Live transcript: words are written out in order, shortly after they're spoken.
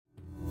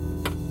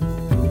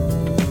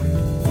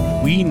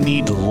We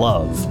need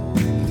love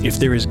if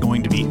there is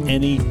going to be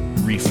any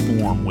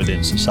reform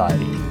within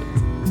society.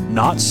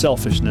 Not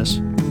selfishness,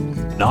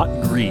 not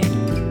greed,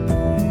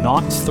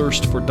 not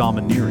thirst for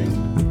domineering,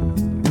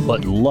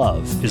 but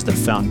love is the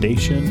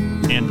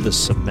foundation and the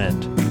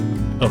cement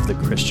of the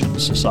Christian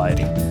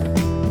society.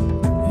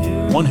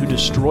 One who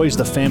destroys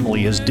the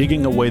family is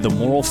digging away the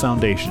moral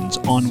foundations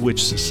on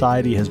which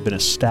society has been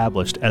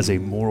established as a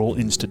moral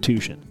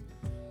institution.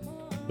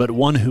 But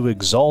one who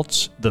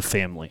exalts the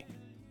family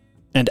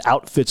and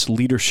outfits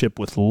leadership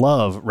with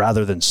love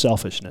rather than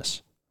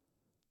selfishness,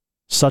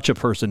 such a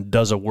person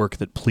does a work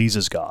that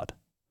pleases God.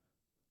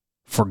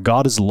 For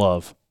God is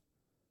love,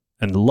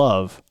 and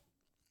love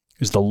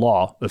is the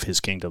law of his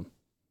kingdom.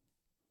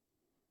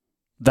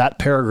 That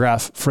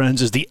paragraph,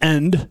 friends, is the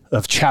end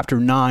of chapter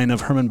 9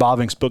 of Herman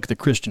Bavinck's book, The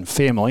Christian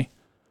Family.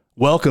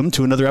 Welcome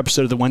to another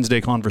episode of the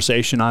Wednesday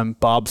Conversation. I'm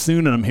Bob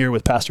Thune, and I'm here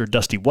with Pastor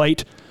Dusty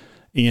White.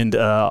 And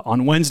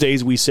on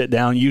Wednesdays, we sit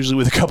down, usually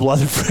with a couple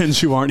other friends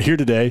who aren't here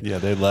today. Yeah,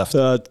 they left.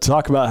 To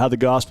talk about how the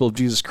gospel of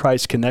Jesus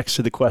Christ connects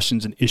to the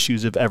questions and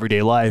issues of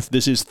everyday life.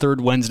 This is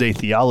Third Wednesday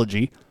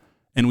Theology,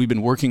 and we've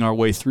been working our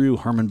way through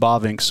Herman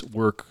Bavinck's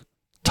work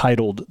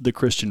titled The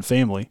Christian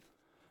Family.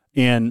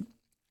 And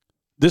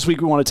this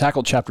week we want to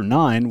tackle chapter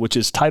 9, which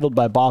is titled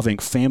by Bavinck,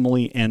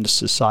 Family and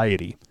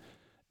Society.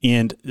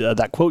 And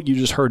that quote you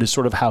just heard is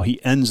sort of how he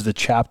ends the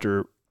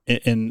chapter.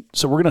 And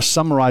so we're going to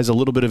summarize a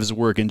little bit of his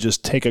work and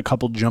just take a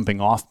couple jumping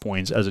off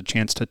points as a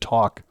chance to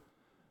talk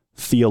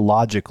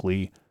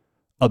theologically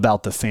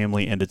about the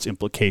family and its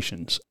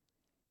implications.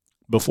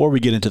 Before we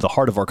get into the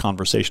heart of our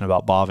conversation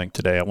about Bavinck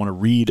today, I want to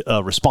read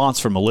a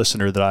response from a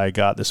listener that I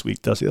got this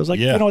week, Dusty. I was like,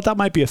 You know what, that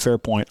might be a fair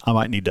point. I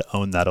might need to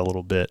own that a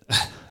little bit.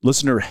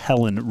 Listener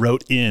Helen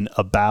wrote in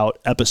about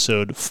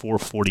episode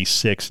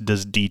 446,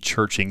 Does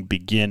De-Churching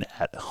Begin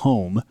at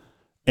Home?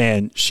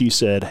 And she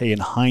said, hey, in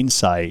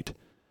hindsight,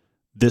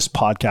 this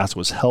podcast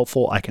was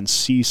helpful. I can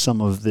see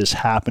some of this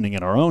happening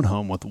in our own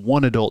home with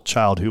one adult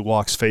child who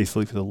walks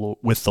faithfully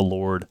with the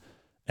Lord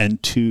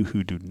and two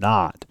who do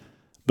not.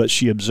 But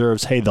she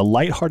observes, hey, the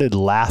lighthearted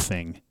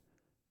laughing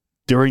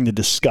during the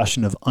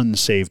discussion of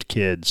unsaved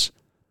kids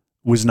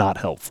was not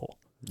helpful.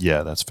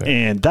 Yeah, that's fair.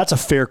 And that's a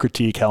fair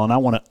critique, Helen. I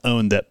want to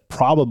own that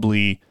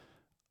probably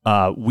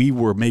we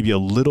were maybe a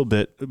little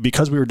bit,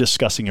 because we were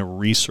discussing a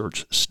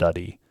research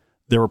study,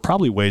 there were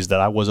probably ways that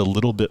I was a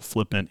little bit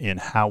flippant in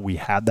how we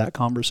had that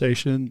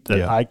conversation.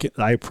 That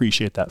I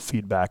appreciate that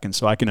feedback. And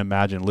so I can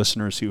imagine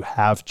listeners who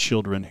have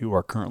children who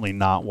are currently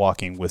not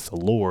walking with the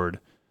Lord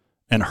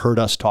and heard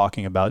us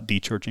talking about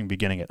de-churching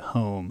beginning at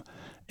home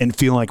and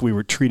feeling like we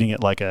were treating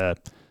it like in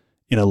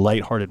a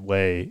lighthearted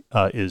way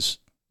is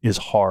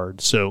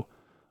hard. So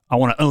I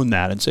want to own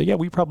that and say, yeah,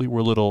 we probably were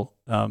a little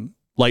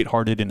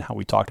lighthearted in how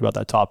we talked about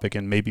that topic,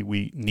 and maybe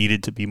we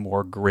needed to be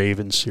more grave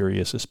and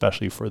serious,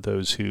 especially for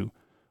those who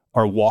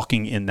are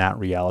walking in that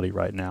reality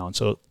right now. And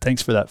so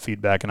thanks for that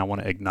feedback, and I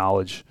want to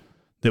acknowledge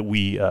that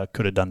we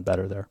could have done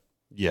better there.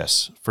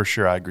 Yes, for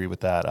sure. I agree with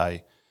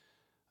that.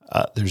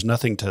 There's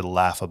nothing to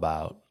laugh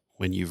about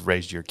when you've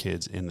raised your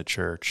kids in the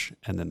church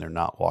and then they're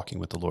not walking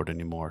with the Lord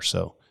anymore.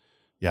 So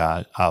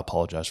yeah, I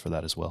apologize for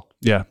that as well.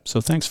 Yeah. So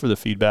thanks for the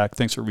feedback.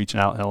 Thanks for reaching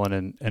out,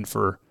 Helen, and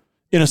for,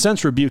 in a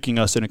sense, rebuking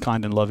us in a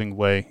kind and loving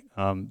way.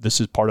 This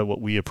is part of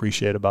what we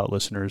appreciate about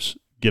listeners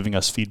giving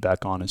us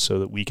feedback on, is so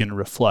that we can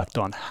reflect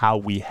on how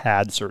we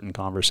had certain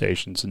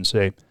conversations and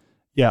say,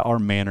 yeah, our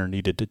manner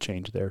needed to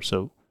change there.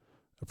 So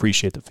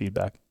appreciate the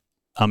feedback.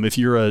 If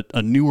you're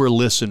a newer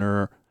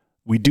listener,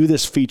 we do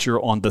this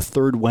feature on the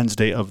third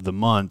Wednesday of the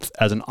month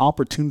as an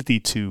opportunity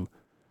to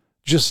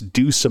just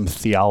do some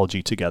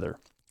theology together.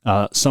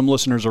 Some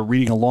listeners are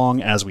reading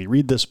along as we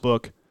read this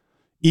book.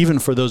 Even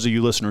for those of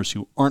you listeners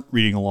who aren't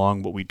reading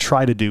along, what we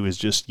try to do is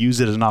just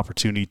use it as an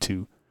opportunity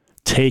to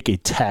take a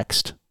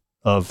text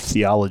of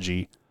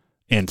theology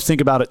and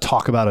think about it,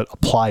 talk about it,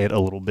 apply it a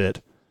little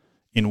bit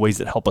in ways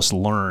that help us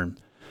learn.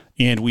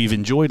 And we've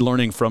enjoyed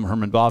learning from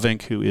Herman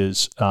Bavinck, who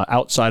is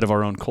outside of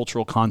our own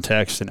cultural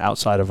context and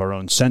outside of our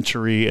own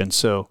century. And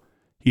so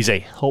he's a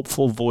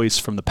helpful voice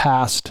from the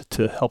past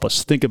to help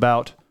us think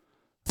about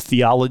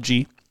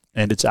theology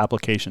and its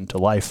application to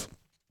life.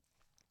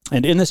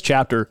 And in this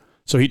chapter,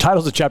 so he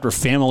titles the chapter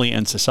Family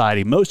and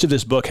Society. Most of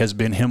this book has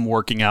been him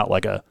working out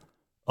like a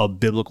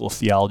biblical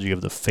theology of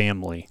the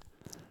family.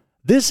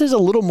 This is a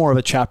little more of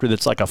a chapter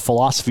that's like a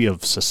philosophy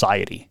of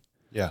society.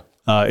 Yeah.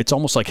 It's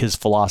almost like his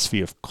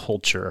philosophy of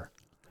culture.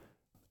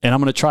 And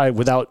I'm going to try,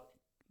 without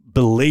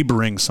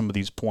belaboring some of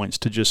these points,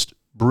 to just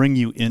bring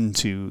you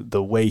into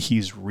the way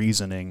he's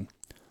reasoning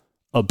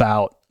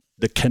about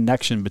the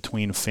connection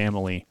between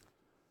family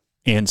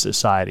and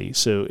society.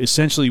 So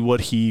essentially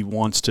what he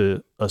wants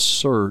to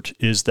assert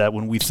is that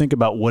when we think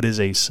about what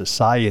is a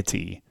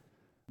society,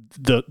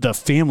 the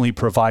family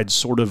provides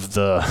sort of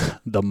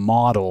the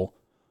model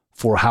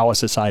for how a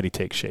society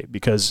takes shape.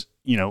 Because,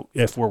 you know,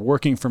 if we're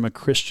working from a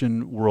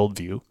Christian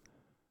worldview,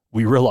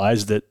 we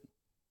realize that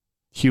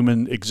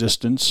human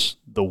existence,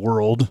 the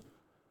world,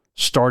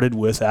 started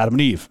with Adam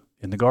and Eve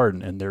in the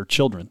garden and their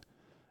children.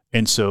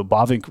 And so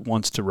Bavinck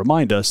wants to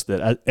remind us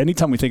that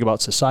anytime we think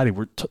about society,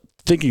 we're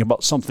thinking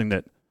about something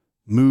that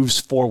moves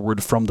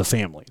forward from the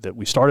family, that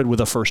we started with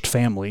a first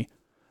family,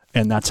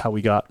 and that's how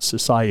we got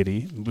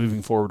society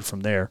moving forward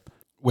from there.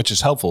 Which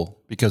is helpful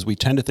because we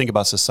tend to think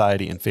about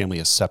society and family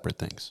as separate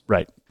things.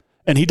 Right.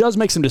 And he does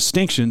make some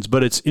distinctions,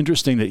 but it's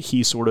interesting that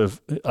he sort of,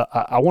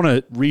 I want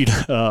to read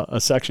a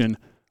section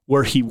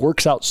where he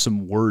works out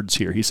some words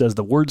here. He says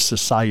the word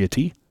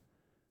society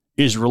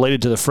is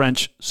related to the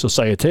French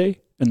société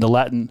and the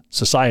Latin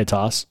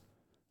societas,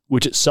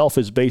 which itself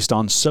is based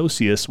on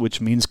socius,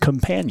 which means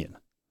companion.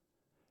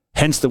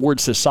 Hence, the word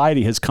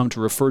society has come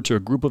to refer to a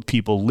group of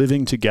people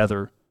living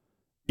together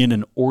in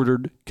an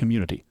ordered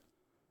community.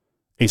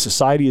 A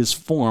society is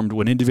formed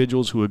when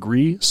individuals who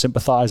agree,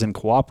 sympathize, and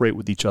cooperate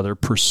with each other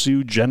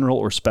pursue general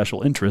or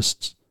special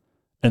interests,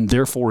 and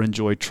therefore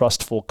enjoy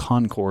trustful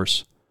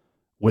concourse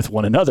with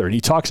one another. And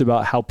he talks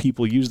about how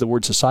people use the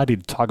word society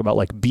to talk about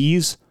like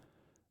bees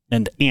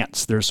and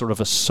ants. There's sort of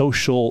a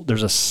social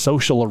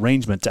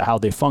arrangement to how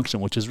they function,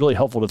 which is really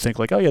helpful to think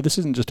like, oh yeah, this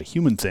isn't just a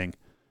human thing.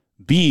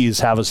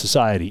 Bees have a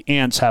society,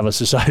 ants have a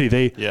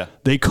society.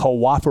 They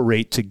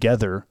cooperate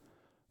together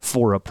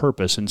for a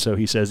purpose. And so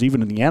he says,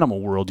 even in the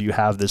animal world, you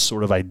have this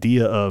sort of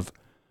idea of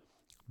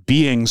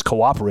beings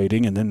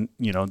cooperating. And then,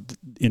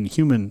 in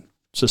human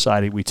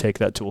society, we take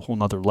that to a whole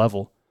nother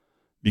level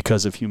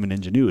because of human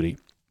ingenuity.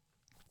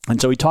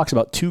 And so he talks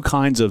about two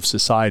kinds of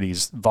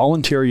societies,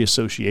 voluntary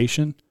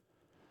association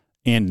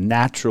and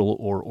natural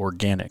or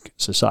organic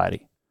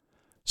society.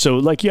 So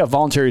like you have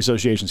voluntary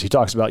associations. He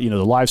talks about, the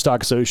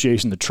livestock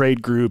association, the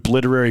trade group,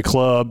 literary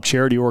club,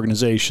 charity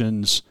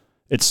organizations,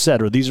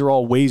 etc. These are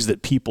all ways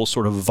that people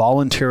sort of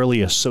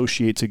voluntarily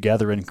associate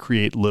together and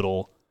create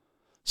little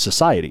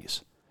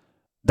societies.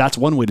 That's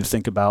one way to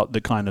think about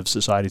the kind of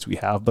societies we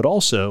have, but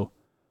also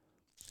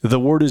the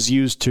word is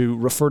used to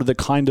refer to the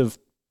kind of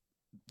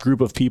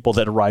group of people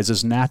that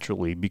arises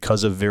naturally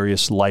because of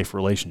various life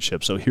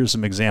relationships. So here's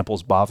some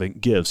examples Bavinck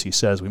gives. He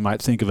says we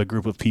might think of a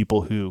group of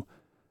people who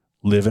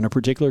live in a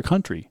particular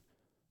country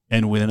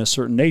and within a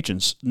certain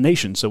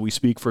nation. So we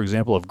speak, for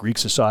example, of Greek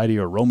society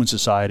or Roman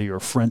society or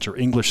French or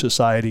English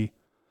society.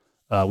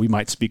 We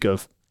might speak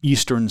of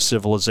Eastern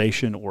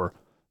civilization or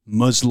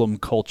Muslim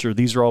culture.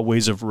 These are all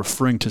ways of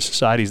referring to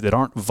societies that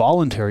aren't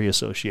voluntary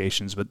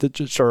associations, but that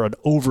just are an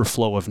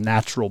overflow of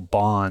natural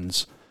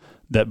bonds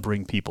that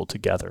bring people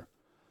together.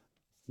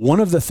 One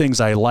of the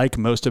things I like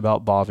most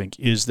about Bavinck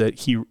is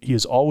that he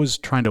is always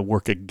trying to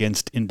work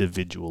against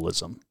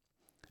individualism.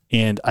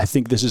 And I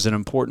think this is an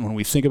important, when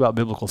we think about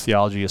biblical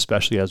theology,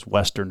 especially as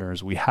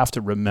Westerners, we have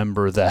to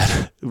remember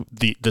that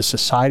the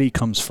society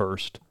comes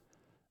first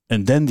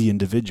and then the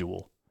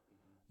individual,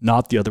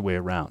 not the other way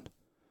around.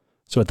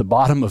 So at the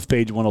bottom of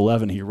page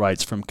 111, he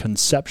writes, from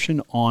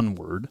conception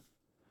onward,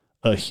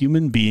 a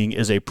human being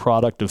is a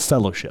product of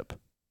fellowship.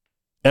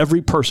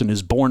 Every person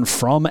is born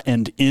from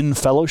and in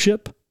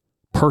fellowship.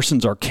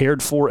 Persons are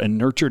cared for and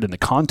nurtured in the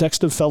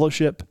context of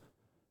fellowship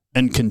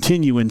and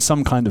continue in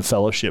some kind of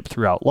fellowship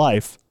throughout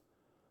life,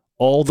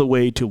 all the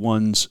way to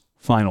one's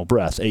final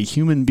breath. A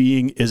human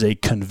being is a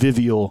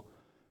convivial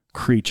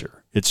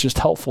creature. It's just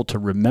helpful to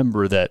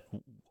remember that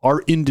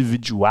our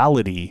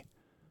individuality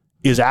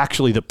is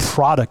actually the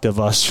product of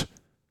us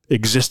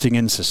existing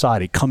in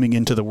society, coming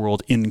into the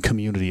world in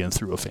community and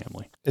through a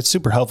family. It's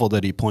super helpful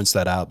that he points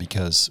that out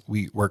because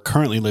we're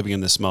currently living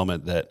in this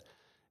moment that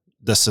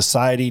the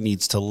society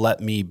needs to let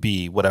me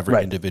be whatever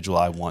individual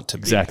I want to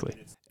be. Exactly.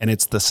 And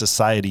it's the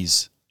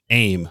society's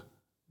aim.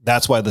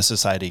 That's why the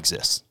society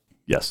exists.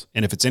 Yes.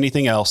 And if it's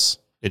anything else,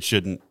 it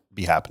shouldn't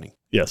be happening.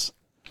 Yes.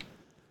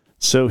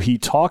 So he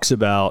talks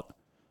about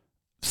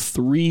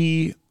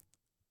three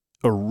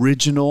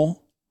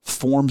original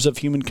forms of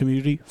human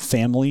community: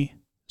 family,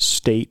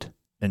 state,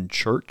 and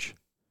church.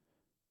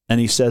 And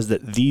he says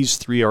that these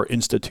three are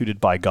instituted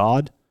by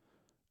God.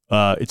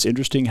 It's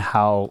interesting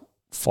how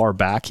far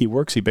back he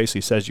works. He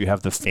basically says you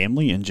have the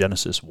family in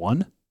Genesis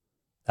 1,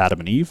 Adam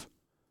and Eve.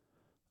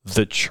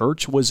 The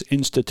church was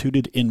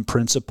instituted in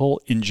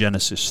principle in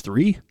Genesis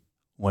 3,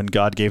 when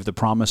God gave the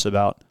promise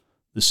about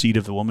the seed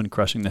of the woman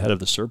crushing the head of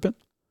the serpent.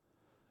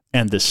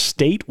 And the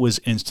state was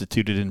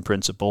instituted in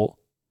principle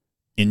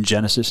in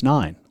Genesis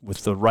 9,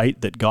 with the right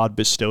that God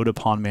bestowed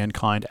upon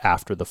mankind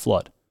after the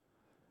flood.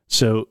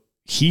 So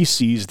he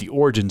sees the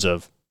origins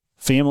of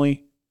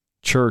family,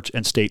 church,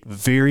 and state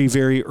very,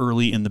 very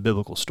early in the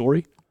biblical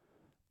story.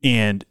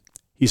 And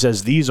he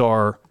says these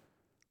are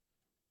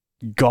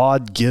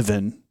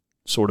God-given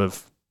sort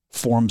of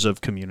forms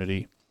of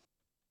community.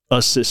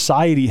 A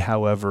society,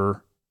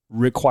 however,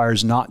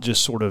 requires not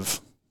just sort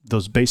of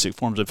those basic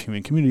forms of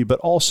human community, but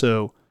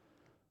also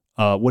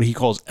what he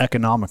calls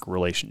economic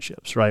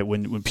relationships, right?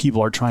 When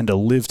people are trying to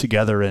live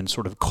together and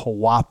sort of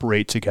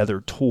cooperate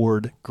together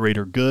toward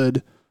greater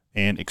good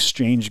and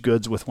exchange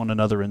goods with one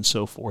another and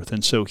so forth.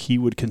 And so he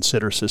would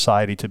consider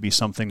society to be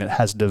something that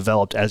has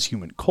developed as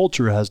human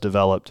culture has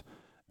developed,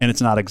 and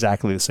it's not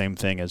exactly the same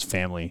thing as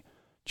family,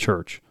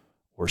 church,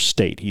 or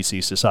state. He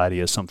sees society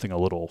as something a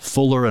little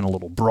fuller and a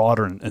little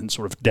broader and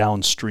sort of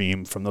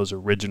downstream from those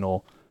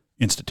original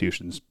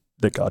institutions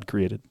that God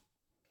created.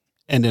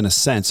 And in a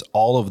sense,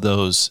 all of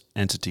those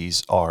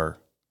entities are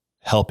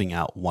helping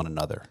out one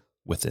another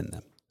within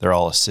them. They're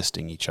all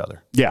assisting each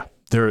other. Yeah.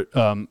 They're,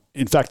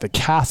 in fact, the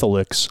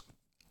Catholics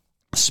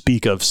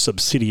speak of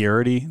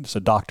subsidiarity. It's a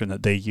doctrine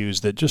that they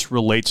use that just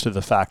relates to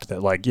the fact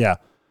that, like, yeah,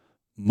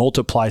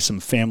 multiply some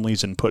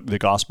families and put the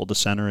gospel to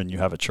center and you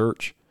have a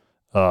church.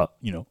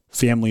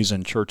 Families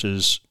and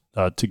churches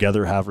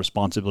together have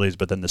responsibilities,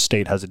 but then the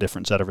state has a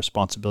different set of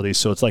responsibilities.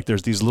 So it's like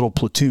there's these little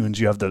platoons.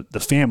 You have the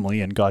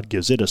family, and God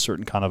gives it a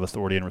certain kind of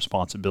authority and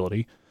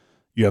responsibility.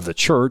 You have the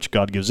church,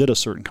 God gives it a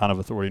certain kind of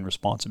authority and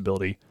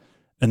responsibility.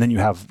 And then you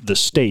have the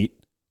state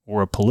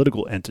or a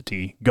political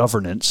entity,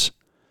 governance,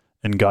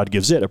 and God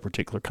gives it a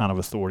particular kind of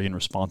authority and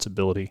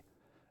responsibility.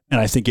 And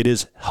I think it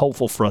is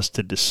helpful for us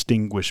to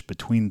distinguish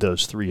between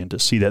those three and to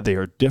see that they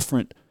are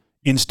different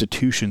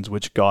institutions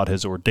which God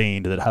has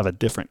ordained that have a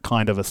different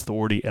kind of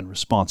authority and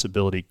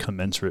responsibility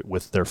commensurate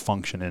with their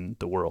function in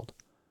the world.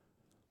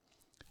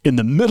 In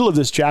the middle of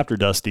this chapter,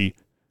 Dusty,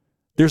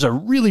 there's a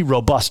really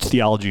robust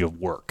theology of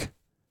work.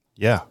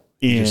 Yeah,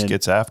 he just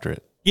gets after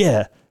it.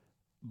 Yeah.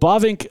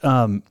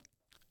 Bavinck,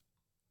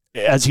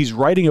 as he's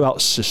writing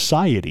about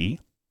society,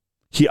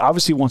 he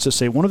obviously wants to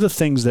say one of the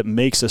things that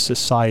makes a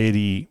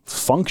society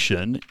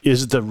function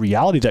is the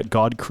reality that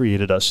God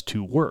created us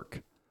to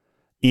work.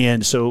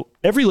 And so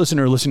every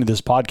listener listening to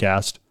this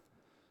podcast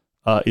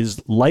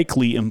is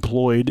likely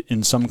employed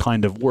in some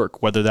kind of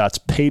work, whether that's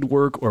paid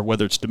work or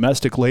whether it's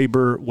domestic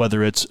labor,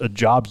 whether it's a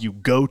job you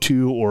go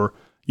to or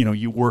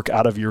you work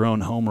out of your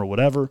own home or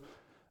whatever.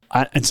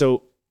 And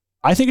so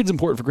I think it's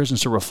important for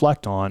Christians to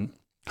reflect on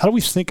how do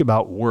we think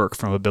about work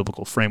from a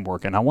biblical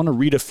framework. And I want to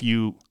read a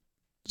few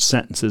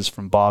sentences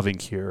from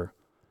Bavinck here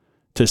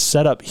to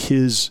set up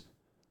his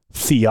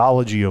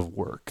theology of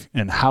work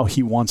and how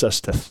he wants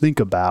us to think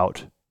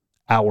about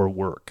our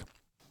work.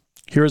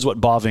 Here's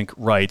what Bavinck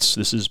writes.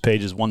 This is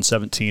pages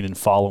 117 and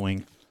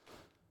following.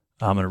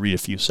 I'm going to read a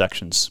few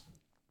sections.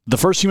 The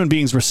first human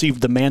beings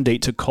received the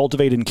mandate to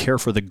cultivate and care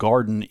for the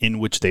garden in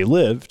which they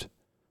lived,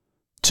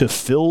 to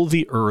fill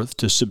the earth,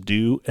 to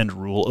subdue and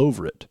rule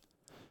over it.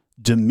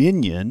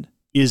 Dominion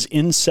is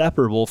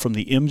inseparable from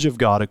the image of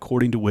God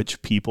according to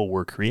which people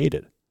were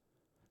created.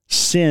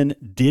 Sin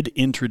did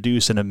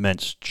introduce an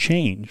immense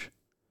change,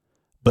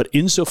 but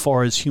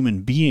insofar as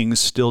human beings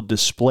still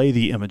display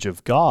the image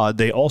of God,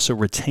 they also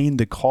retain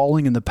the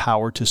calling and the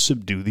power to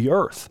subdue the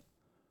earth.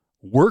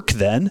 Work,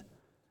 then,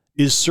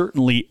 is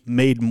certainly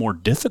made more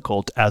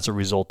difficult as a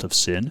result of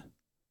sin.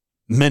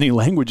 Many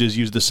languages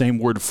use the same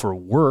word for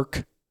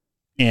work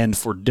and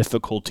for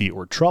difficulty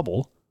or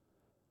trouble,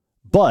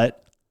 but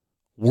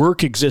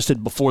work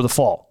existed before the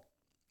fall.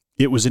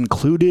 It was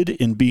included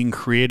in being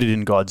created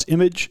in God's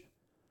image,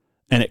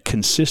 and it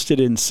consisted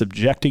in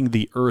subjecting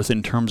the earth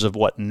in terms of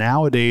what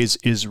nowadays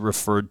is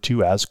referred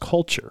to as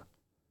culture.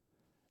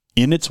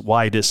 In its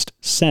widest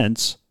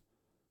sense,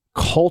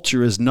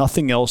 culture is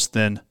nothing else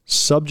than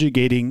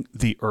subjugating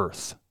the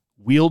earth,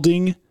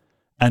 wielding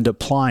and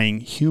applying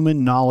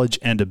human knowledge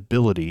and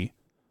ability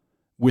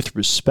with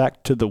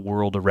respect to the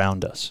world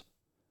around us.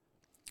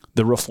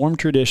 The Reformed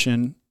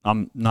tradition,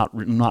 I'm not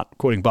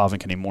quoting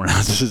Bavinck anymore now,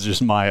 this is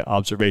just my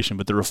observation,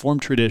 but the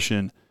Reformed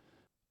tradition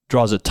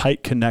draws a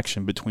tight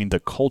connection between the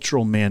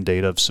cultural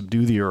mandate of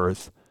subdue the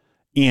earth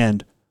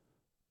and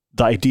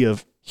the idea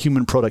of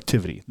human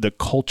productivity, the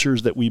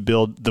cultures that we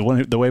build.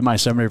 The way my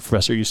seminary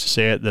professor used to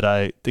say it, that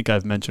I think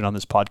I've mentioned on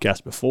this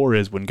podcast before,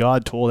 is when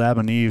God told Adam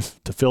and Eve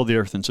to fill the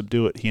earth and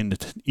subdue it,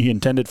 he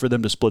intended for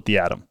them to split the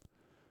atom.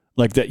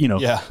 Like that,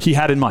 He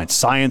had in mind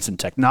science and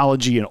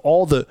technology and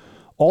all the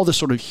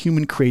sort of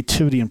human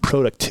creativity and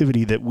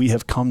productivity that we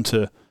have come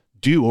to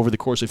do over the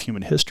course of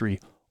human history.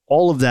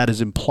 All of that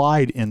is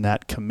implied in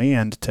that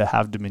command to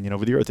have dominion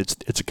over the earth.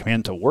 It's a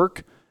command to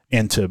work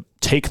and to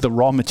take the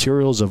raw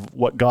materials of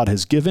what God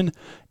has given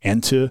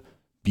and to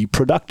be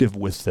productive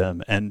with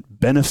them and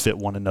benefit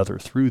one another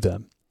through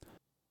them.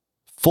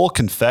 Full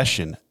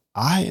confession,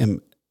 I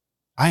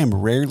am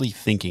rarely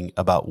thinking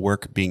about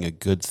work being a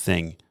good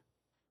thing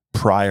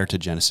prior to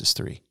Genesis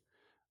 3.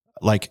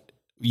 Like,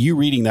 you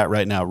reading that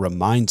right now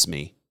reminds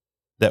me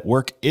that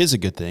work is a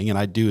good thing, and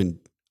I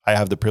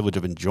have the privilege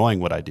of enjoying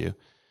what I do.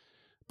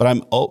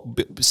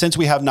 But since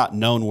we have not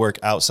known work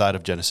outside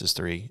of Genesis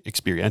 3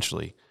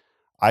 experientially,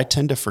 I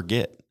tend to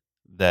forget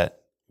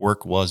that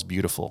work was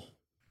beautiful.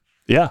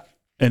 Yeah.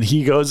 And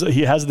he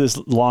has this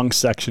long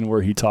section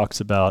where he talks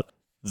about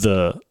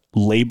the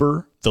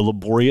labor, the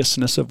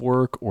laboriousness of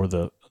work, or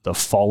the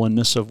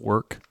fallenness of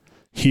work.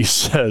 He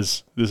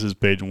says, this is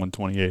page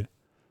 128,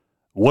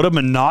 what a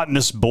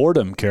monotonous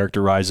boredom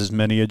characterizes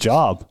many a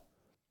job.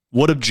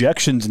 What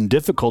objections and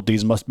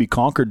difficulties must be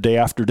conquered day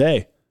after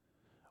day.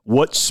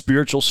 What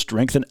spiritual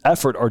strength and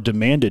effort are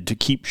demanded to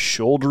keep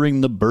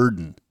shouldering the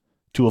burden,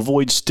 to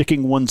avoid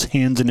sticking one's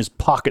hands in his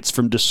pockets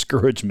from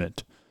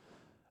discouragement.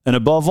 And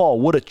above all,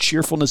 what a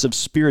cheerfulness of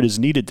spirit is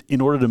needed in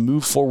order to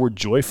move forward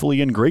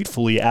joyfully and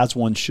gratefully as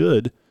one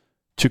should,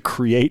 to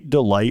create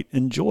delight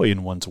and joy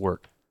in one's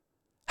work.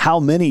 How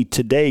many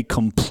today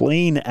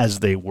complain as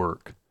they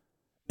work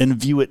and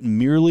view it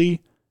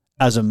merely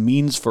as a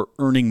means for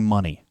earning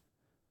money,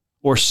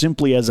 or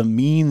simply as a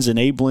means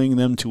enabling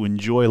them to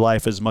enjoy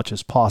life as much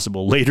as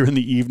possible later in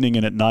the evening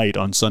and at night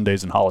on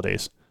Sundays and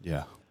holidays.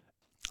 Yeah.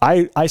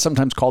 I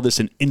sometimes call this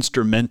an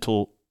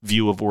instrumental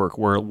view of work,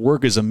 where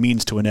work is a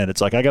means to an end.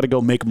 It's like, I got to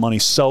go make money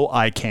so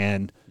I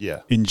can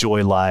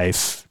enjoy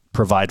life,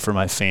 provide for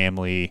my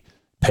family,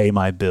 pay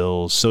my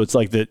bills. So it's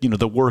like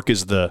the work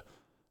is the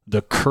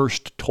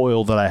cursed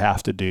toil that I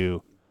have to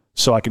do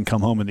so I can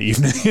come home in the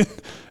evening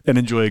and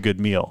enjoy a good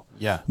meal.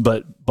 Yeah.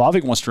 But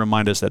Bavinck wants to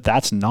remind us that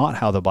that's not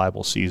how the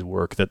Bible sees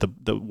work, that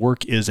the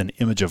work is an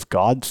image of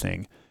God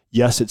thing.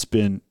 Yes, it's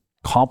been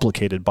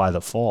complicated by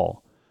the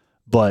fall,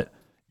 but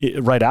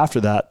right after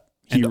that,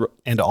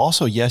 and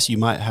also, yes, you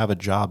might have a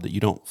job that you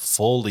don't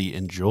fully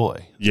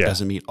enjoy. It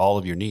doesn't meet all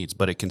of your needs,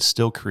 but it can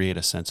still create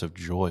a sense of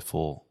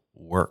joyful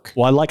work.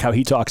 Well, I like how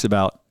he talks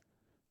about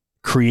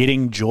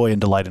creating joy and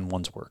delight in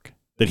one's work,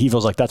 that he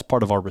feels like that's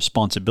part of our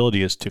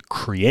responsibility, is to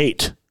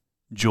create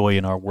joy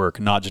in our work,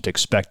 not just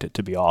expect it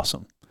to be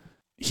awesome.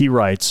 He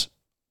writes,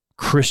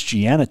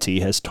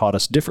 Christianity has taught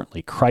us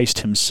differently. Christ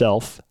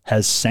himself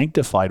has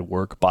sanctified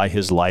work by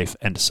his life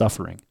and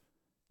suffering.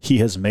 He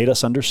has made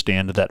us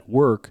understand that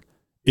work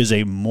is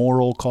a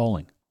moral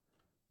calling,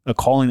 a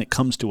calling that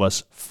comes to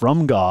us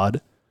from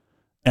God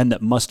and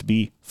that must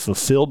be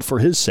fulfilled for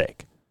his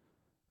sake.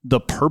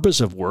 The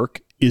purpose of work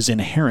is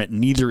inherent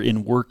neither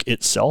in work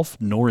itself,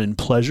 nor in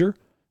pleasure,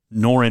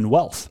 nor in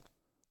wealth.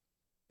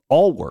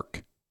 All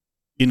work,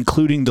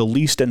 including the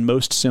least and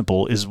most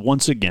simple, is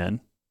once again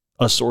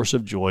a source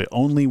of joy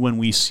only when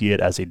we see it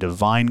as a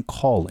divine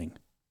calling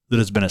that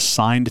has been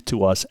assigned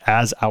to us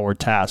as our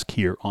task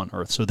here on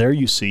earth. So there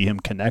you see him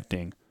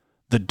connecting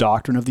the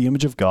doctrine of the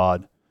image of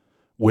God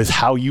with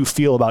how you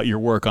feel about your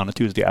work on a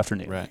Tuesday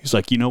afternoon. Right. He's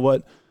like, you know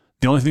what?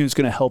 The only thing that's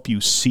going to help you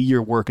see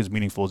your work as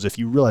meaningful is if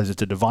you realize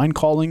it's a divine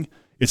calling,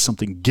 it's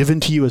something given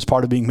to you as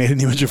part of being made in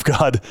the image of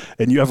God,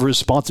 and you have a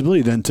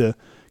responsibility then to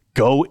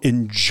go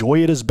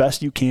enjoy it as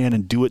best you can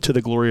and do it to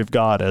the glory of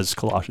God, as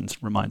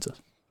Colossians reminds us.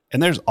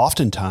 And there's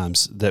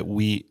oftentimes that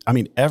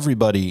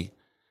everybody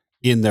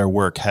in their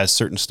work has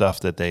certain stuff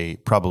that they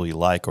probably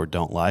like or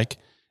don't like.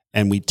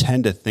 And we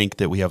tend to think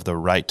that we have the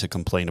right to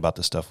complain about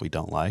the stuff we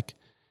don't like.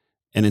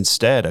 And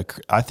instead,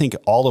 I think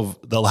all of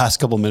the last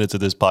couple minutes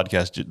of this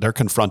podcast, they're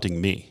confronting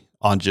me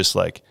on just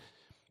like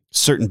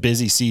certain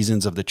busy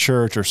seasons of the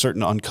church or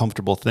certain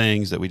uncomfortable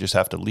things that we just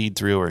have to lead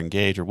through or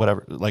engage or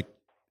whatever. Like,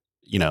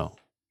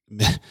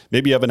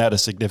 maybe you haven't had a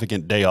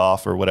significant day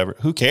off or whatever.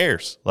 Who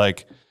cares?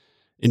 Like,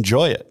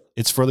 enjoy it.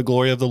 It's for the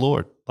glory of the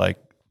Lord. Like,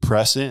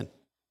 press in.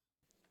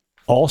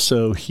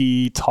 Also,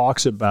 he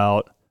talks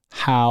about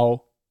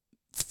how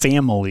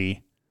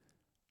family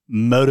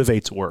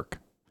motivates work.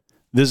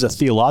 This is a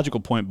theological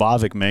point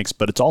Bavinck makes,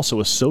 but it's also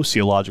a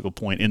sociological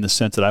point in the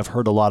sense that I've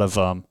heard a lot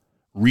of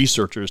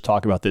researchers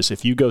talk about this.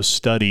 If you go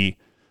study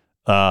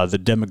the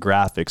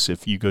demographics,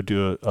 if you go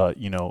do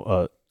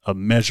a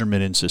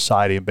measurement in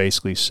society and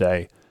basically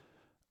say,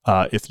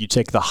 if you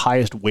take the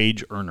highest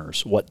wage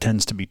earners, what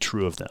tends to be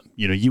true of them?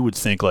 You would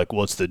think like,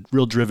 well, it's the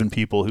real driven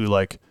people who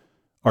like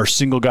are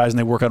single guys and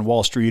they work on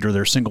Wall Street, or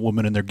they're single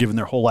women and they're giving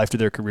their whole life to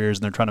their careers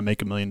and they're trying to make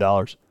 $1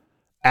 million.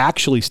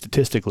 Actually,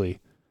 statistically,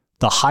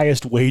 the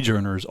highest wage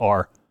earners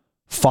are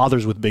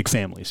fathers with big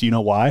families. You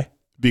know why?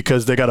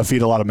 Because they got to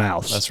feed a lot of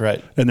mouths. That's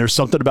right. And there's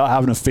something about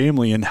having a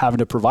family and having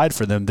to provide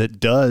for them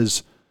that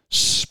does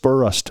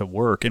spur us to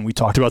work. And we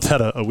talked about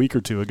that a week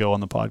or two ago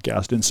on the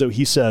podcast. And so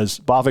he says,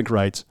 Bavinck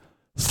writes,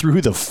 through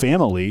the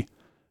family,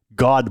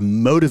 God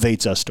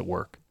motivates us to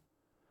work.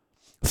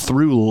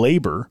 Through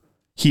labor,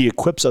 he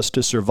equips us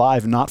to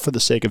survive not for the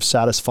sake of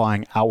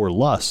satisfying our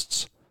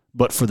lusts,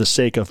 but for the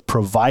sake of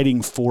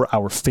providing for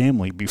our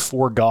family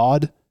before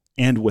God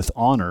and with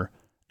honor,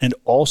 and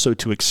also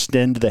to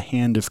extend the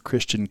hand of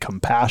Christian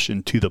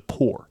compassion to the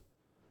poor.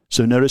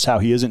 So notice how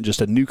he isn't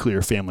just a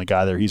nuclear family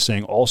guy there. He's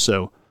saying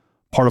also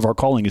part of our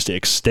calling is to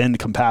extend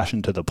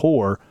compassion to the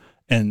poor,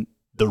 and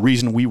the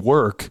reason we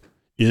work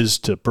is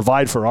to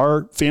provide for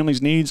our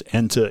family's needs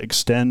and to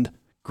extend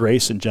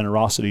grace and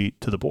generosity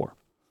to the poor.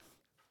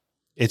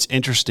 It's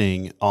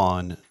interesting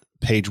on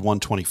page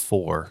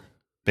 124,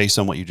 based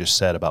on what you just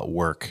said about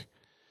work,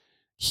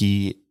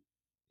 he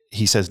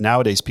says,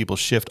 nowadays people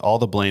shift all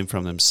the blame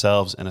from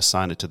themselves and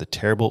assign it to the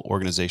terrible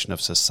organization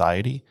of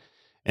society.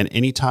 And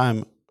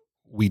anytime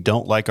we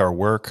don't like our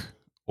work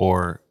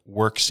or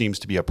work seems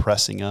to be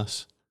oppressing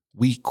us,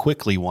 we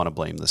quickly want to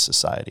blame the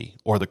society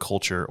or the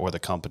culture or the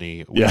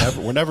company.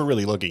 We're never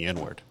really looking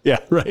inward. Yeah,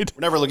 right.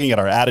 We're never looking at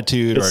our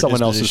attitude or our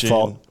someone else's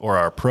fault or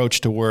our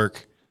approach to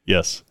work.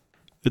 Yes,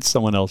 it's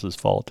someone else's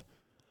fault.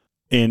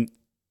 And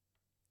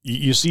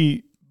you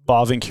see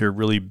Bavinck here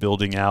really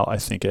building out, I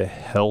think, a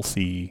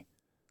healthy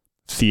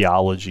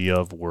theology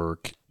of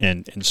work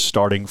and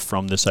starting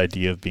from this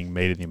idea of being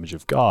made in the image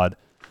of God.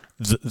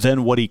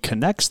 Then what he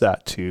connects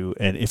that to,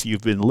 and if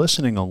you've been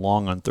listening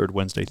along on Third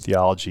Wednesday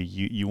Theology,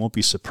 you won't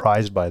be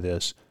surprised by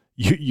this.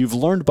 You've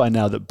learned by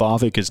now that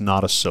Bavinck is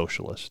not a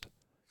socialist.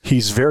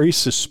 He's very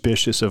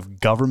suspicious of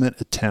government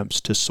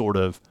attempts to sort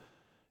of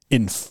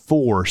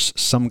enforce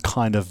some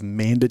kind of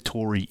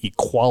mandatory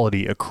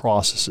equality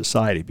across a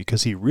society,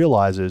 because he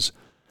realizes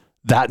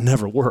that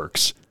never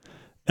works.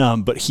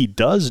 But he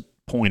does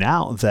point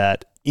out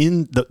that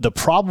in the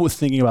problem with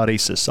thinking about a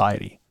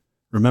society,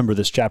 remember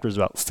this chapter is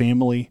about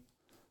family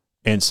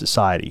and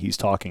society. He's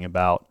talking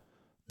about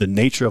the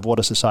nature of what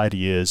a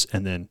society is,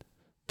 and then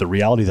the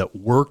reality that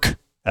work,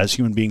 as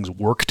human beings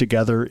work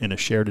together in a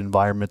shared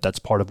environment, that's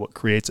part of what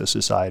creates a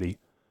society.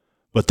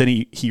 But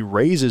then he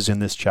raises in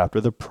this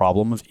chapter the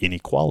problem of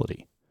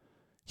inequality.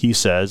 He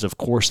says, of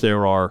course,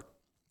 there are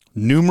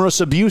numerous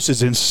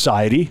abuses in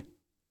society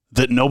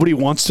that nobody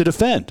wants to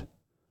defend.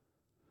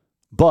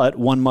 But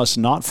one must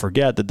not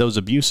forget that those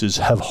abuses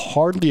have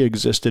hardly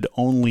existed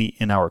only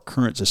in our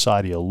current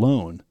society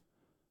alone,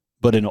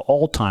 but in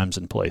all times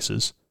and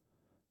places,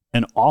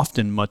 and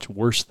often much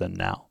worse than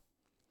now.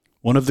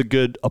 One of the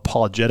good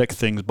apologetic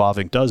things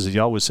Bavinck does is he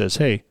always says,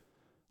 hey,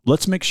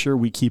 let's make sure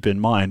we keep in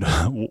mind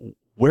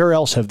where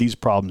else have these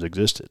problems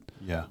existed?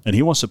 Yeah. And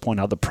he wants to point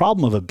out the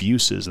problem of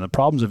abuses and the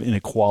problems of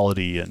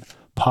inequality and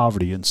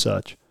poverty and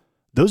such.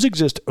 Those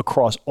exist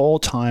across all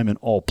time and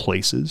all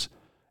places.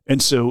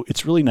 And so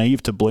it's really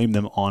naive to blame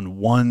them on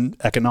one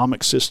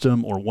economic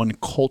system or one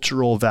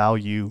cultural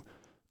value.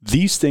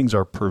 These things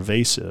are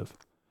pervasive.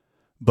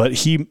 But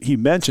he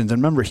mentions,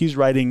 and remember, he's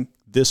writing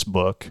this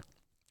book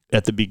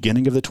at the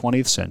beginning of the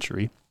 20th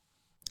century.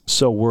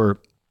 So we're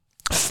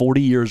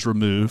 40 years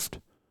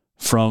removed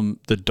from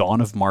the dawn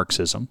of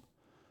Marxism.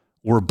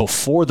 We're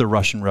before the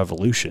Russian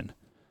Revolution.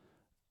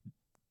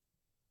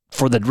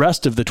 For the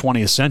rest of the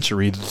 20th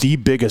century, the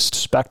biggest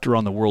specter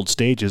on the world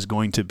stage is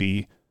going to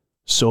be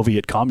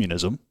Soviet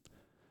communism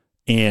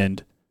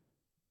and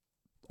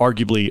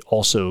arguably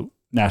also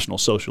National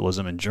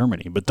Socialism in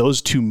Germany. But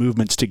those two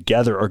movements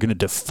together are going to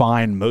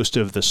define most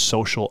of the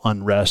social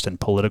unrest and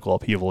political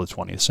upheaval of the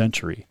 20th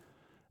century.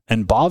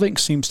 And Bavinck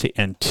seems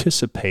to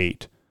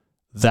anticipate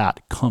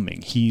that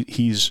coming.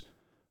 He's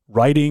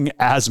writing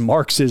as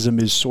Marxism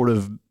is sort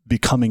of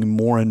becoming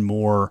more and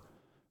more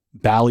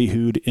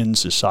ballyhooed in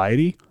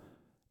society.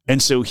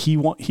 And so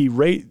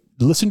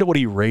listen to what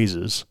he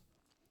raises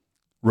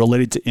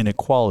related to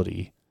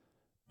inequality,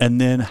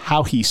 and then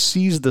how he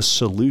sees the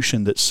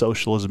solution that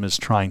socialism is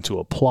trying to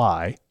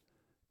apply,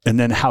 and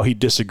then how he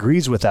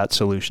disagrees with that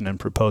solution and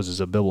proposes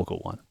a biblical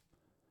one.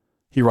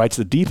 He writes,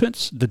 the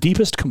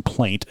deepest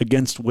complaint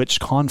against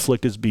which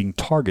conflict is being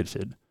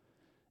targeted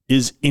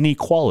is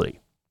inequality,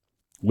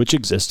 which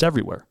exists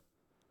everywhere.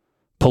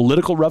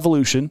 Political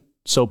revolution,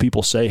 so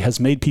people say, has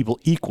made people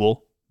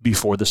equal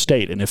before the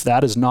state. And if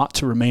that is not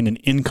to remain an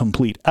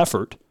incomplete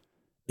effort,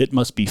 it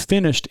must be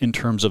finished in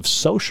terms of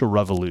social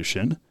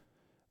revolution,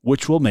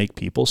 which will make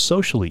people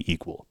socially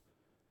equal.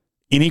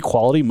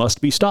 Inequality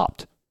must be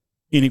stopped.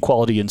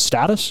 Inequality in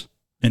status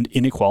and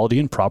inequality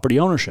in property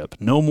ownership.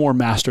 No more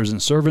masters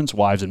and servants,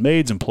 wives and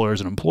maids,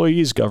 employers and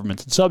employees,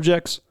 governments and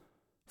subjects.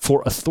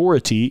 For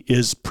authority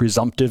is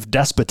presumptive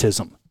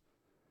despotism.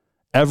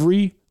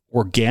 Every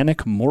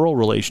organic moral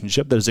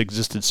relationship that has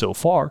existed so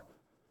far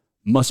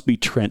must be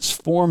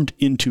transformed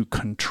into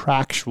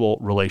contractual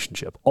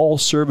relationship. All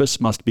service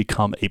must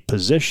become a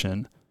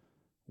position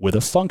with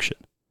a function.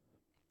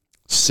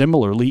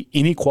 Similarly,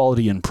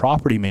 inequality in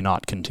property may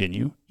not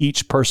continue.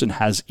 Each person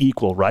has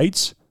equal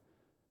rights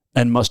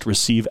and must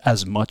receive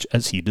as much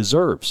as he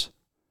deserves.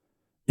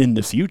 In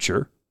the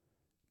future,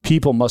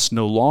 people must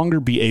no longer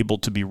be able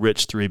to be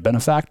rich through a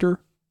benefactor,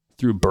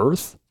 through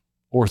birth,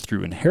 or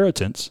through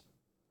inheritance,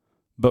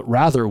 but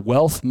rather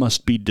wealth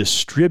must be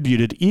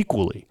distributed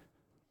equally.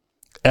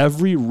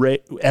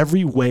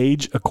 Every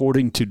wage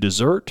according to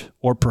desert,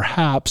 or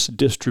perhaps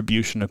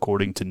distribution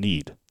according to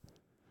need.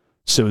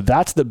 So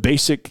that's the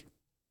basic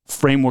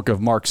framework of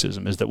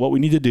Marxism, is that what we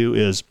need to do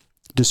is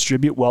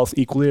distribute wealth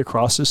equally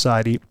across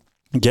society,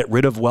 get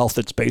rid of wealth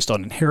that's based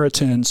on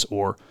inheritance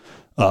or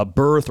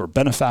birth or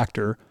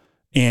benefactor,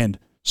 and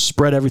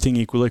spread everything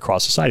equally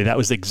across society. That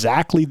was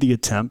exactly the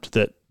attempt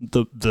that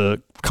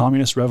the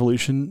communist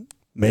revolution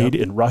made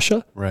in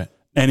Russia. Right.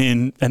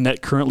 And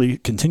that currently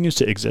continues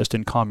to exist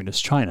in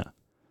communist China.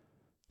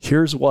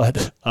 Here's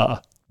what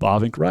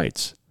Bavinck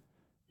writes.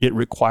 It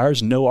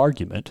requires no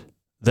argument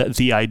that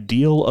the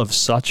ideal of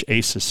such a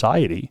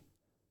society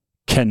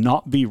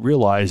cannot be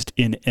realized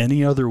in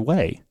any other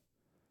way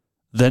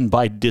than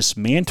by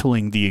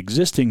dismantling the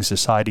existing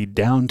society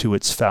down to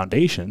its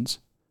foundations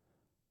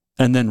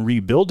and then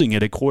rebuilding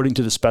it according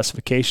to the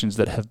specifications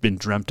that have been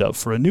dreamt up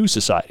for a new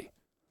society.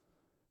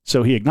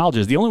 So he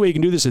acknowledges the only way you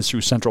can do this is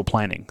through central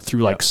planning,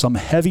 through like some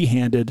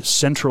heavy-handed,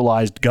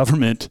 centralized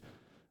government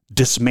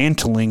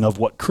dismantling of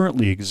what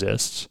currently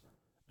exists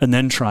and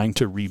then trying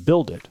to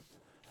rebuild it.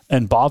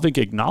 And Bavinck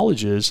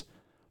acknowledges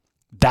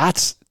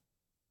that's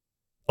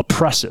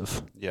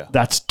oppressive. Yeah.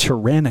 That's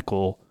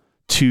tyrannical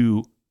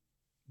to,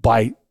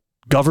 by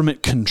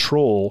government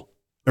control,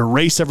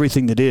 erase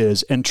everything that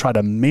is and try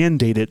to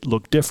mandate it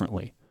look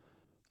differently.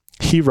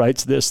 He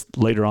writes this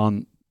later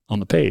on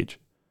the page.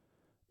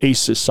 A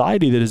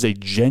society that is a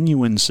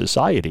genuine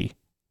society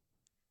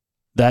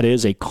that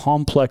is a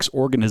complex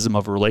organism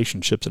of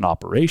relationships and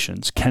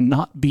operations,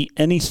 cannot be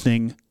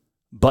anything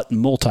but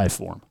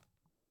multiform.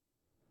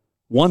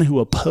 One who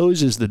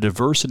opposes the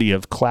diversity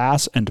of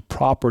class and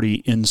property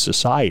in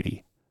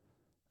society,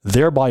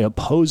 thereby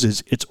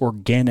opposes its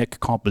organic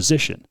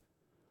composition,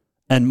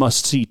 and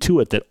must see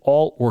to it that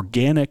all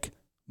organic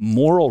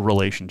moral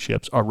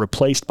relationships are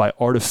replaced by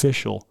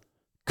artificial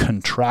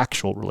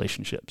contractual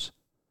relationships.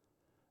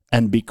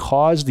 And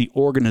because the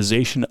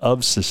organization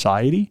of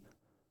society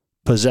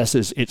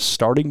possesses its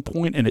starting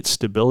point and its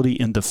stability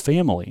in the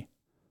family,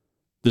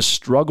 the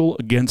struggle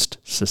against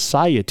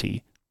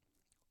society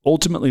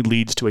ultimately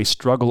leads to a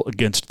struggle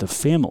against the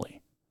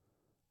family,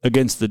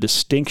 against the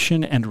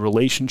distinction and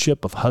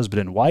relationship of husband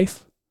and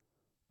wife,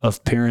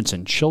 of parents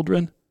and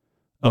children,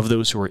 of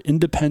those who are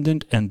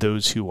independent and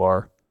those who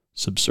are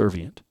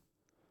subservient.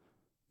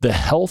 The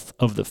health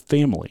of the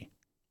family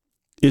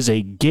is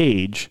a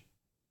gauge,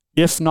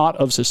 if not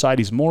of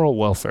society's moral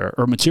welfare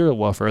or material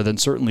welfare, then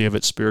certainly of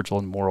its spiritual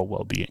and moral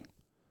well-being.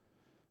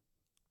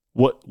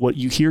 What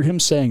you hear him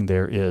saying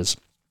there is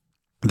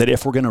that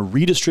if we're going to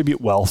redistribute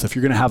wealth, if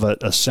you're going to have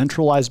a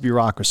centralized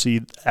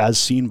bureaucracy as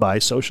seen by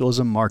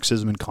socialism,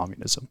 Marxism, and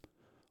communism,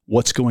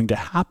 what's going to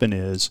happen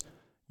is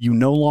you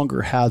no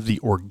longer have the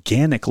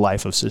organic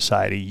life of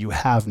society. You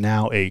have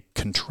now a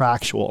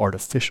contractual,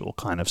 artificial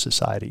kind of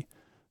society.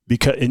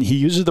 And he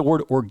uses the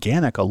word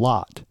organic a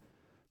lot,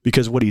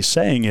 because what he's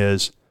saying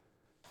is,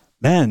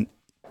 man,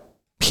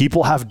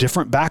 people have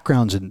different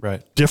backgrounds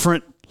and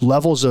different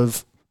levels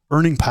of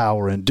earning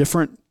power and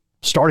different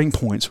starting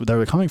points where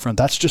they're coming from.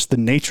 That's just the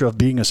nature of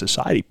being a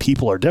society.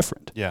 People are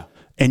different. Yeah.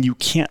 And you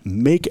can't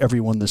make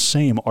everyone the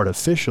same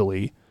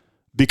artificially,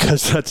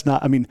 because that's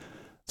not, I mean,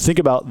 think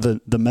about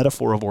the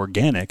metaphor of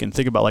organic, and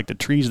think about like the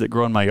trees that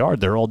grow in my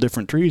yard. They're all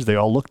different trees. They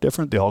all look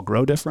different. They all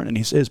grow different. And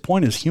his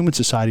point is human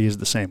society is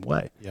the same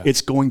way. Yeah.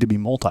 It's going to be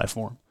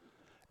multiform.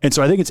 And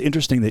so I think it's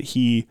interesting that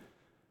he,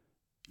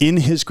 in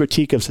his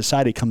critique of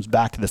society, comes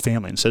back to the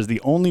family and says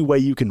the only way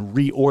you can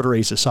reorder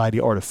a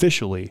society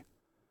artificially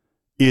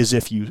is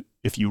if you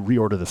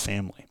reorder the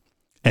family,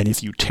 and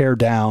if you tear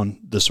down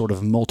the sort of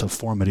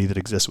multiformity that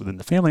exists within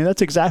the family. And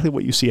that's exactly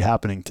what you see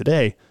happening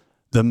today.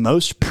 The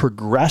most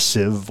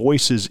progressive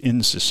voices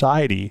in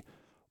society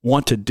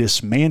want to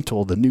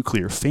dismantle the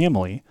nuclear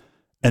family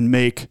and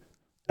make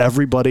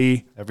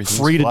everybody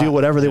free to do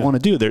whatever they want to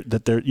do. They're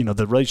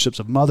the relationships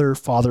of mother,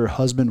 father,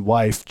 husband,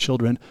 wife,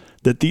 children,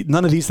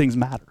 none of these things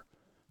matter.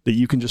 That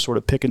you can just sort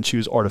of pick and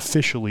choose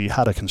artificially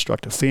how to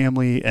construct a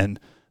family, and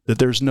that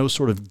there's no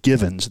sort of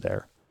givens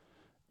there.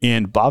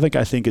 And Bavinck,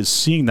 I think, is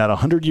seeing that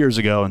 100 years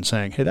ago and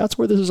saying, hey, that's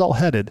where this is all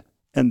headed.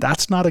 And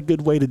that's not a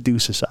good way to do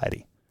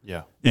society.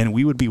 Yeah. And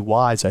we would be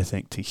wise, I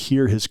think, to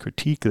hear his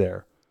critique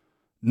there.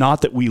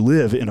 Not that we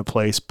live in a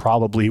place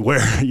probably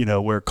where,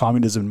 where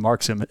communism and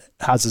Marxism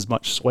has as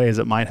much sway as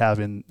it might have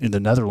in the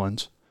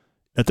Netherlands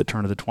at the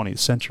turn of the 20th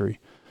century.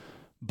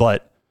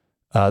 But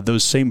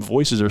those same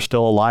voices are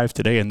still alive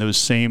today, and those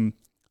same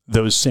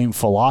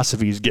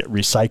philosophies get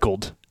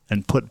recycled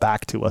and put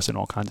back to us in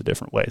all kinds of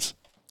different ways.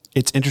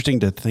 It's interesting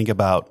to think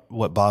about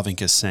what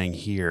Bavinck is saying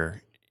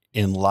here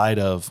in light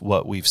of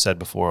what we've said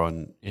before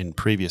in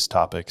previous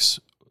topics,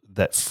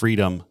 that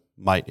freedom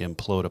might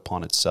implode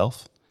upon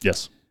itself.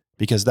 Yes.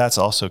 Because that's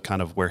also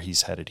kind of where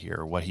he's headed here,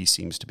 or what he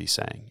seems to be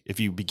saying. If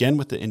you begin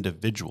with the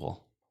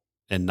individual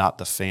and not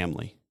the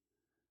family,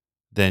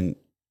 then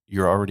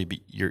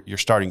your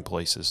starting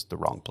place is the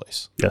wrong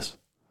place. Yes.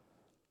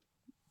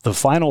 The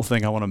final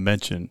thing I want to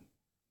mention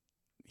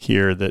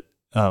here that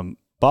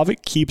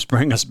Bavinck keeps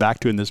bringing us back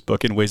to in this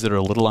book in ways that are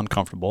a little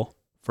uncomfortable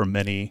for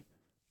many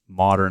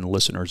modern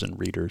listeners and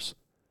readers,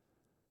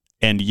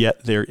 and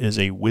yet there is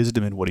a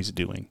wisdom in what he's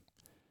doing.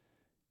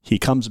 He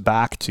comes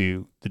back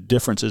to the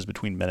differences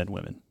between men and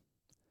women.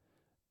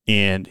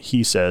 And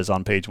he says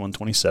on page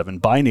 127,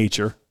 by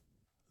nature,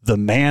 the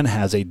man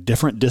has a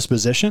different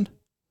disposition,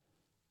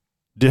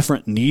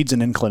 different needs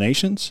and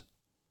inclinations,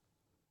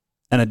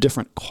 and a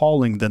different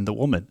calling than the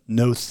woman.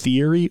 No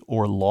theory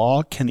or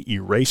law can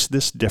erase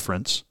this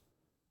difference,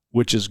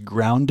 which is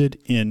grounded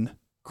in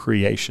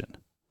creation.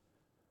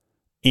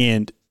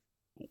 And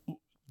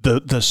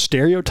the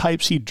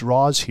stereotypes he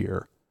draws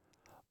here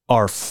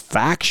are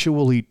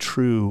factually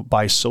true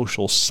by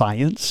social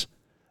science.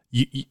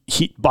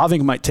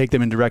 Bavinck might take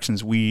them in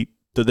directions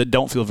that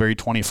don't feel very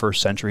 21st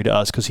century to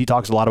us, because he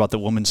talks a lot about the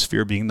woman's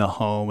sphere being the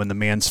home and the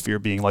man's sphere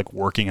being like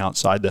working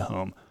outside the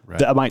home. Right.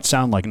 That might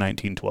sound like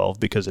 1912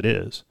 because it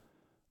is.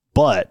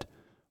 But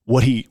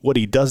what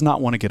he does not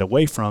want to get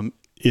away from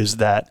is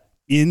that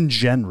in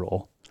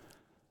general,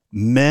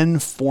 men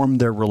form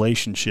their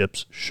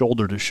relationships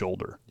shoulder to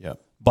shoulder. Yep.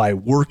 By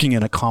working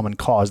in a common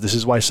cause. This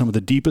is why some of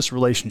the deepest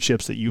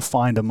relationships that you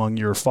find among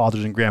your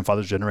fathers and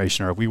grandfathers'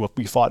 generation are we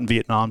fought in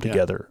Vietnam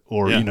together,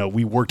 or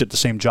we worked at the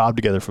same job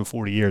together for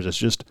 40 years. It's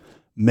just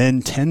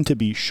men tend to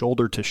be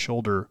shoulder to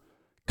shoulder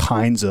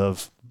kinds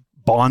of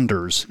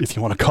bonders, if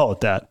you want to call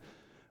it that.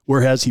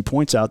 Whereas he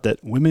points out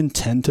that women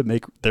tend to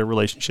make their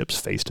relationships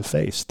face to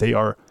face. They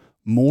are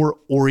more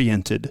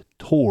oriented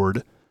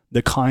toward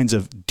the kinds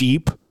of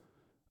deep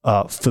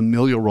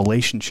familial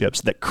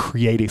relationships that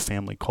create a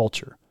family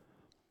culture.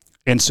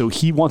 And so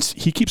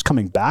he keeps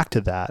coming back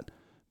to that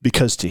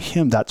because to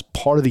him, that's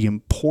part of the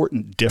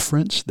important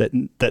difference that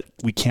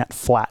we can't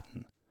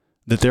flatten,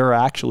 that there are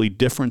actually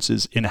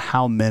differences in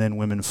how men and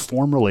women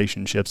form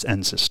relationships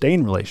and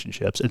sustain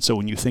relationships. And so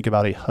when you think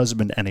about a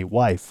husband and a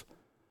wife,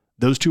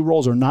 those two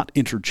roles are not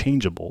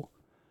interchangeable,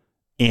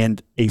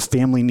 and a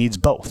family needs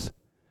both.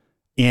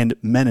 And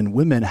men and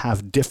women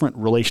have different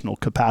relational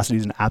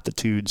capacities and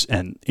aptitudes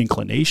and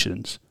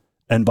inclinations.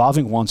 And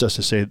Bavinck wants us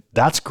to say,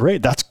 that's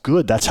great, that's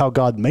good, that's how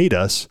God made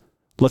us.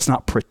 Let's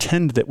not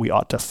pretend that we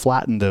ought to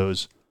flatten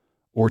those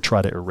or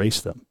try to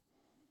erase them.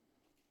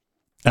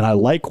 And I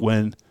like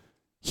when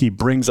he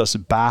brings us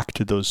back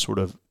to those sort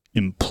of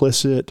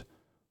implicit,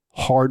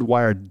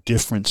 hardwired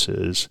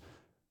differences.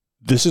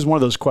 This is one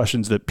of those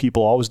questions that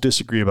people always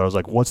disagree about. I was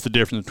like, what's the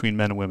difference between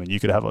men and women? You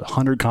could have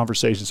 100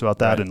 conversations about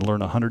that and learn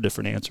 100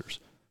 different answers.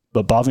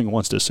 But Bavinck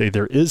wants to say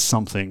there is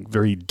something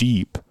very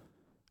deep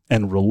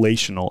and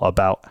relational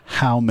about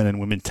how men and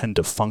women tend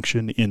to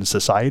function in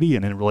society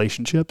and in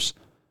relationships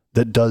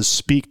that does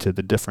speak to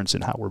the difference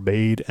in how we're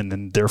made, and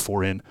then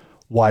therefore in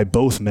why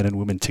both men and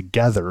women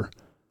together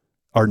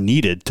are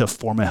needed to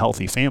form a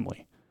healthy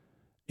family,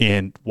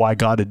 and why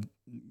God,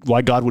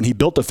 when he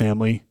built the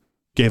family,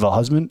 gave a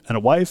husband and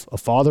a wife, a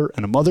father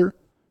and a mother,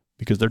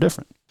 because they're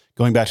different.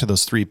 Going back to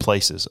those three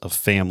places of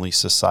family,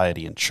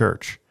 society, and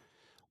church,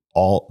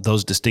 all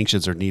those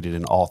distinctions are needed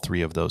in all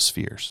three of those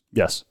spheres.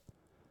 Yes.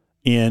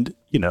 And,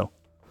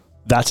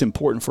 that's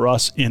important for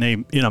us in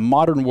a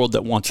modern world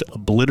that wants to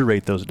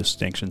obliterate those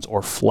distinctions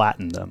or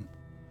flatten them.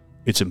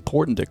 It's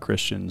important that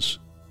Christians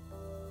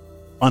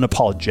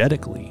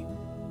unapologetically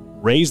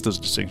raise those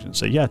distinctions,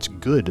 say, yeah, it's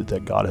good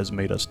that God has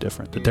made us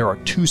different, that there are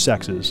two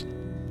sexes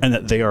and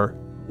that they are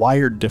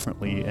wired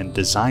differently and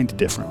designed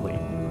differently,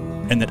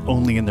 and that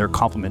only in their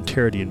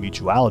complementarity and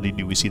mutuality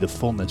do we see the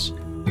fullness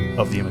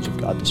of the image of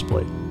God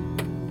displayed.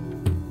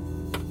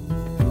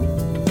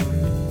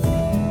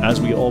 As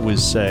we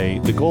always say,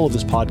 the goal of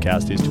this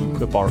podcast is to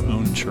equip our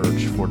own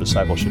church for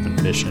discipleship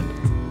and mission.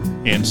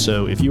 And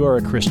so if you are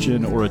a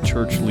Christian or a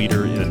church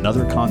leader in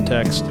another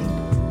context,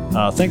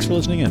 thanks for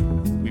listening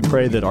in. We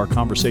pray that our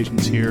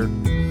conversations here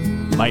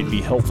might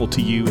be helpful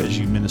to you as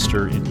you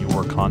minister in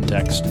your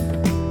context.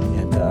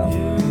 And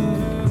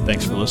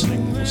thanks for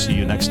listening. We'll see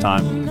you next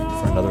time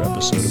for another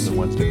episode of the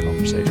Wednesday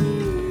Conversation.